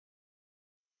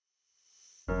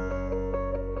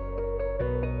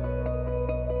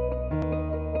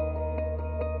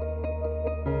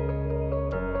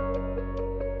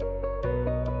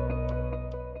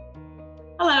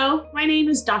My name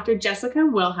is Dr. Jessica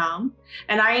Wilhelm,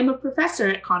 and I am a professor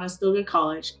at Conestoga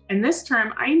College. And this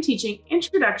term, I am teaching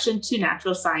Introduction to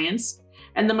Natural Science.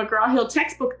 And the McGraw-Hill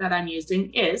textbook that I'm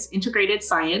using is Integrated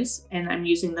Science, and I'm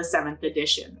using the 7th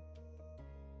edition.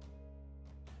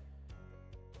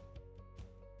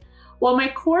 Well, my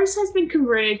course has been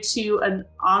converted to an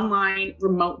online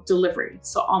remote delivery.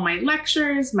 So all my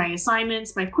lectures, my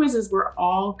assignments, my quizzes were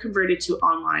all converted to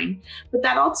online, but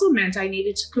that also meant I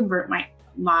needed to convert my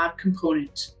lab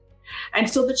component. And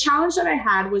so the challenge that I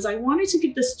had was I wanted to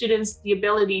give the students the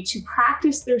ability to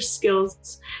practice their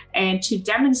skills and to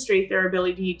demonstrate their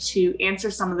ability to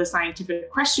answer some of the scientific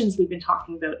questions we've been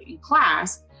talking about in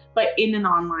class, but in an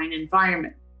online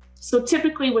environment. So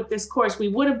typically with this course, we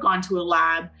would have gone to a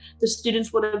lab, the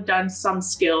students would have done some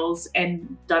skills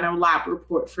and done a lab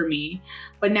report for me,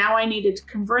 but now I needed to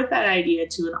convert that idea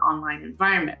to an online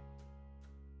environment.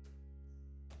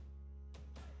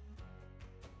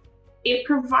 It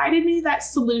provided me that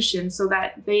solution so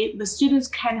that the students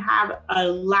can have a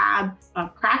lab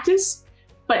practice,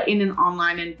 but in an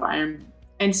online environment.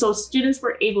 And so students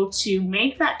were able to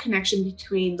make that connection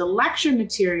between the lecture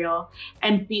material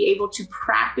and be able to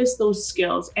practice those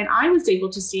skills. And I was able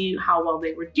to see how well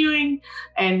they were doing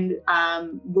and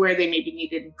where they maybe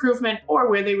needed improvement or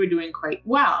where they were doing quite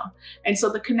well. And so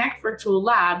the Connect Virtual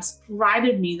Labs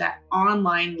provided me that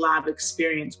online lab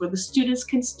experience where the students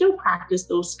can still practice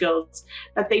those skills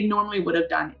that they normally would have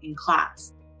done in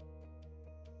class.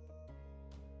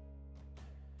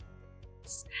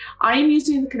 I am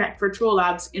using the Connect Virtual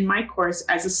Labs in my course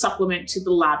as a supplement to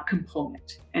the lab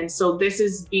component. And so this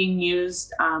is being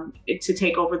used to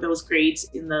take over those grades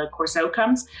in the course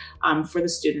outcomes for the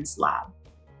students' lab.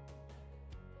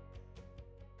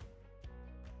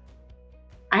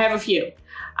 I have a few.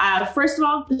 First of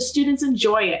all, the students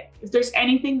enjoy it. If there's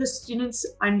anything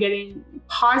I'm getting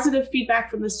positive feedback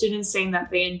from the students saying that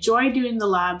they enjoy doing the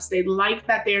labs. They like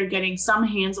that they're getting some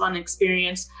hands-on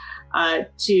experience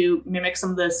to mimic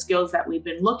some of the skills that we've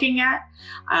been looking at.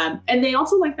 And they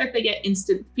also like that they get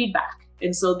instant feedback.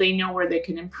 And so they know where they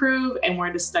can improve and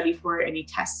where to study for any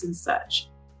tests and such.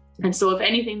 And so if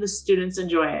anything, the students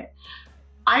enjoy it.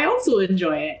 I also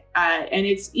enjoy it, and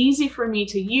it's easy for me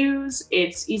to use.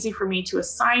 It's easy for me to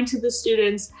assign to the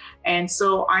students. And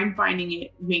so I'm finding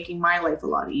it making my life a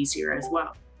lot easier as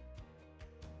well.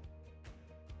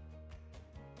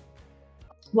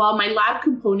 Well, my lab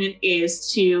component is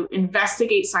to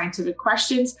investigate scientific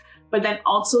questions, but then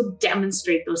also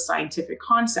demonstrate those scientific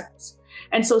concepts.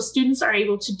 And so students are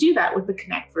able to do that with the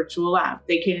Connect Virtual Lab.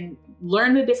 They can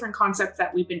learn the different concepts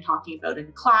that we've been talking about in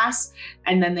class,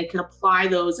 and then they can apply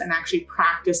those and actually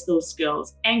practice those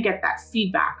skills and get that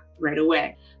feedback right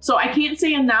away. So I can't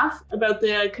say enough about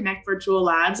the Connect Virtual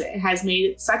Labs. It has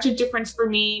made such a difference for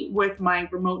me with my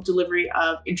remote delivery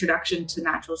of Introduction to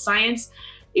Natural Science.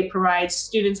 It provides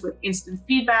students with instant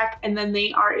feedback, and then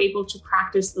they are able to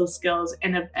practice those skills,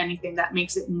 and if anything, that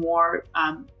makes it more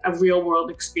a real world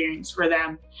experience for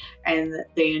them, and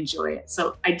they enjoy it.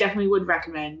 So I definitely would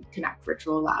recommend Connect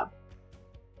Virtual Lab.